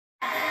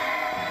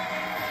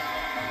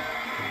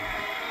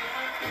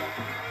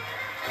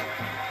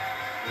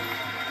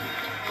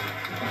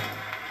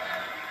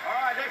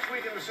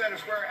Center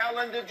Square,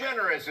 Ellen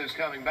DeGeneres is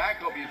coming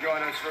back. Hope you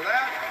join us for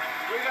that.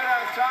 We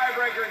got a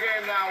tiebreaker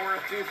game now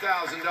worth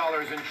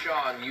 $2,000, and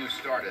Sean, you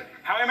started.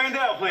 Howie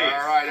Mandel, please.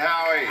 All right,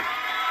 Howie.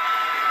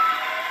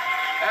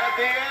 At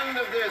the end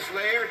of this,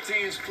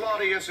 Laertes,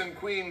 Claudius, and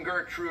Queen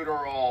Gertrude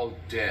are all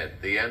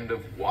dead. The end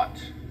of what?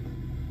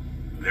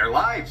 Their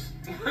lives.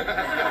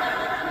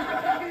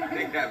 I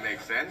think that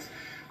makes sense.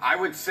 I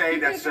would say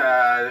that's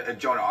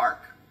Joan of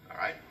Arc. All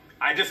right.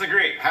 I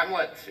disagree.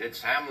 Hamlet.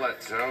 It's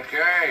Hamlet.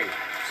 Okay.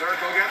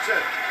 Circle gets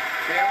it.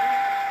 Kim?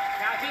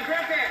 Kathy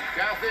Griffin.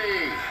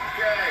 Kathy.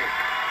 Okay.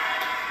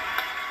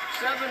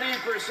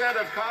 70%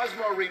 of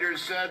Cosmo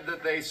readers said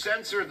that they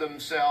censor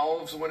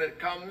themselves when it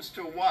comes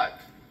to what?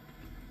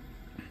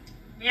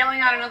 Yelling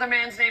out another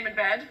man's name in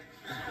bed.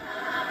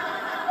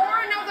 Or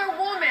another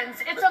woman's.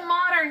 It's a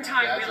modern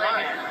time That's we live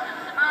right. in.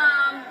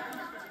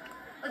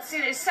 Let's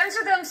see, they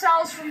censor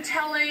themselves from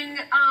telling,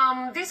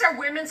 these are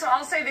women, so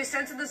I'll say they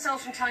censor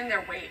themselves from telling their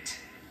weight.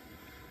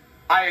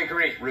 I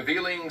agree.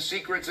 Revealing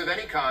secrets of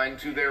any kind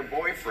to their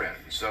boyfriend.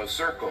 So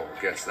Circle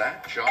gets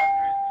that. Sean?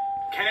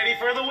 Kennedy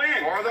for the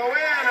win. For the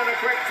win, and a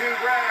quick $2,000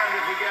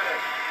 if you get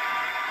it.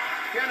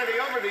 Kennedy,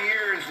 over the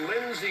years,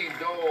 Lindsay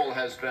Dole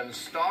has been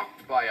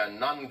stalked by a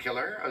nun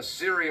killer, a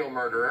serial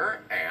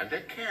murderer, and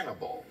a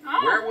cannibal.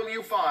 Oh. Where will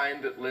you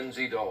find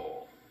Lindsay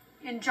Dole?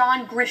 In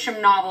John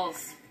Grisham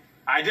novels.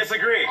 I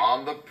disagree.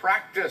 On the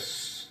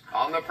practice.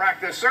 On the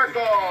practice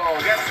circle.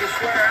 Gets the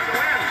square and the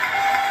win.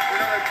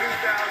 Another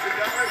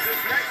 $2,000.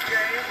 This next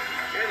game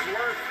is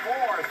worth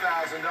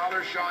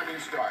 $4,000. Sean, you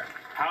start.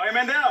 Howie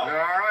Mandel. All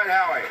right,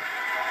 Howie.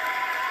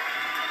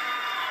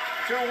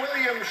 To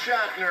William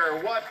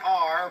Shatner, what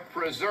are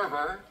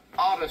Preserver,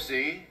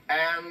 Odyssey,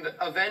 and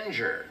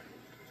Avenger?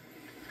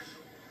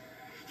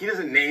 He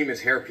doesn't name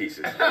his hair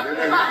pieces.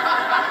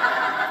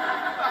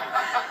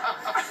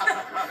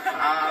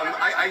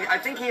 I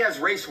think he has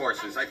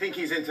racehorses. I think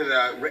he's into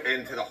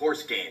the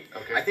horse game.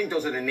 Okay. I think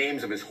those are the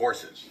names of his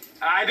horses.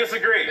 I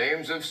disagree.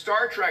 Names of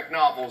Star Trek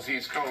novels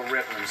he's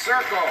co-written.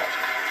 Circle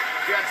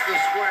gets the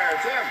square.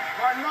 Tim.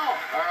 Martin Mull.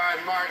 All right,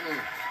 Martin.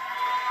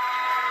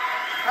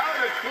 How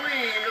to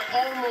clean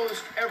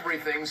almost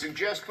everything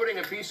suggests putting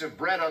a piece of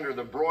bread under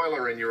the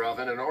broiler in your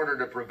oven in order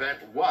to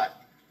prevent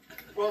what?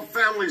 Well,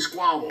 family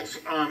squabbles.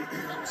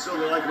 So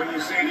that, like, when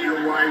you say to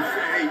your wife,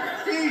 hey,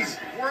 geez,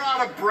 we're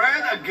out of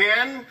bread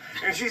again?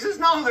 And she says,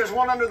 no, there's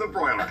one under the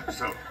broiler.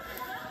 So,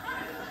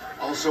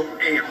 also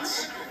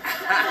ants.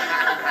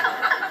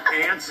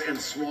 Ants and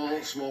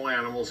small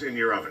animals in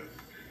your oven.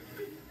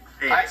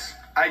 Ants.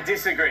 I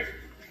disagree.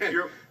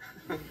 You're...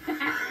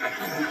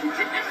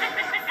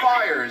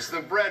 Fires.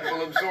 The bread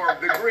will absorb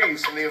the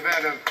grease in the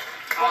event of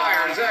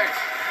fires. X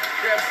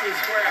gets the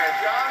square.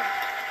 John?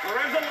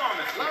 Lorenzo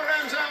Lamas.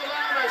 Lorenzo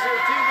Lamas,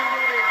 whose TV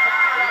movie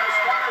Paradise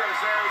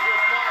Pirates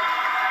this month.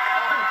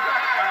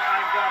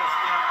 I've got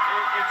to,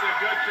 it's a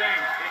good thing.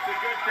 It's a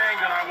good thing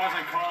that I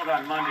wasn't called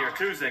on Monday or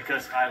Tuesday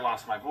because I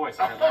lost my voice.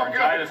 I had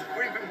laryngitis.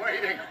 We've been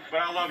waiting.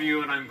 But I love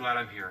you and I'm glad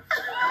I'm here.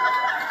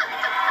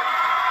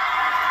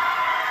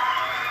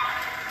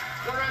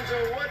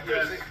 Lorenzo,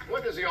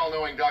 what does the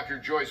all-knowing Dr.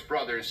 Joyce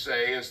Brothers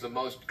say is the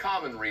most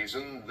common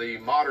reason the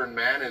modern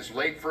man is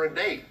late for a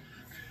date?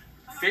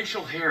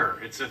 Facial hair,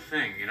 it's a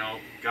thing. You know,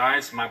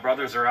 guys, my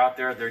brothers are out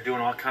there. They're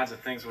doing all kinds of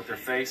things with their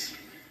face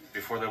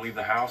before they leave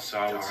the house. So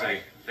I would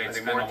say they'd Any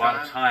spend more a lot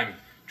of time? time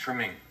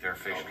trimming their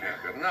facial hair.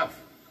 Good enough.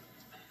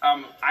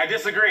 I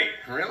disagree.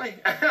 Really?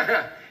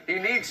 He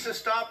needs to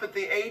stop at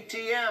the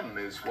ATM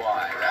is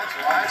why. That's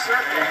why.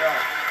 Circle.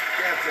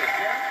 Gets it.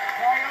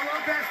 Mario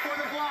Lopez for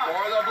the block.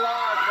 For the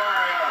block,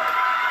 Mario.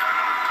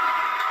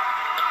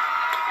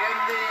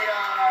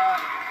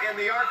 In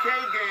the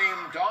arcade game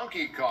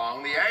Donkey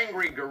Kong, the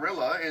angry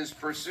gorilla is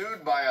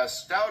pursued by a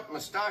stout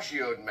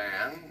mustachioed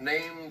man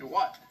named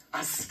what?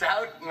 A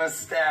stout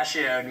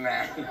mustachioed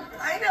man.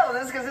 I know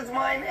this because it's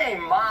my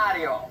name,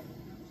 Mario.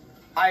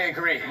 I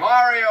agree.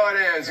 Mario it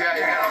is. Yeah,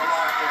 you got a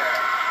block there.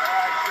 All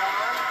right,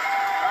 Sean.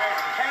 All right,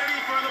 Kennedy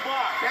for the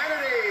block.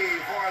 Kennedy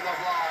for the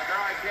block.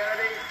 All right,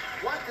 Kennedy.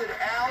 What did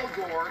Al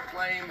Gore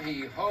claim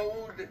he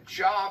hoed,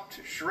 chopped,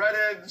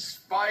 shredded,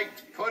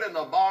 spiked, put in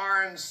the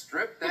barn,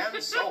 stripped,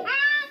 and sold?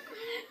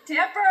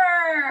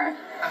 Tipper!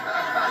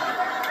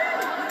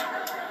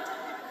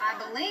 I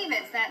believe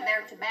it's that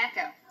there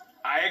tobacco.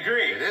 I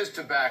agree. It is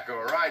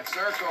tobacco. Right,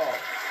 Circle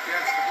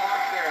gets the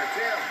block there.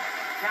 Tim.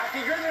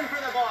 Kathy Griffin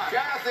for the block.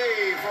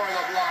 Kathy for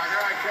the block.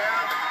 All right,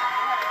 Kath.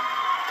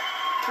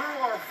 True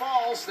or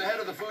false, the head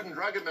of the Food and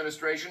Drug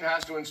Administration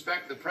has to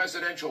inspect the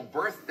presidential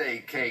birthday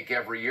cake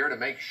every year to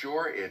make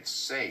sure it's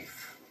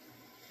safe.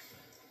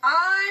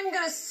 I'm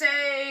gonna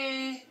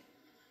say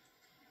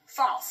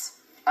false.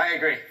 I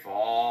agree.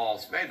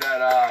 False. Made that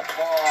up.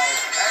 False.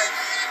 X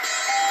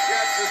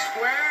gets the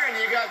square, and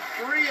you got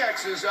 3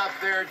 X's up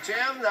there,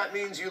 Tim. That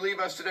means you leave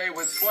us today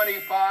with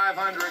 $2,500.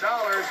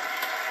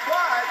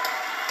 But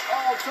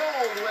all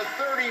told, with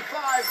 $35,500.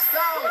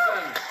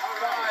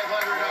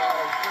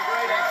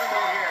 Great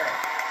extra here.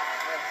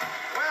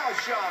 Well,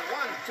 Sean,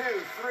 1,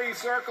 2, 3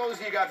 circles.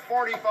 You got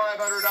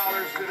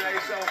 $4,500 today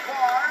so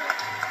far.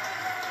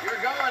 You're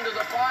going to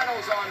the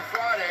finals on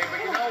Friday,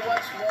 but you know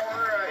what's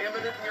more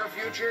imminent in your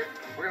future?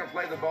 We're going to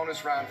play the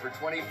bonus round for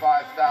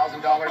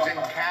 $25,000 in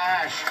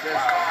cash this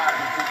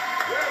time.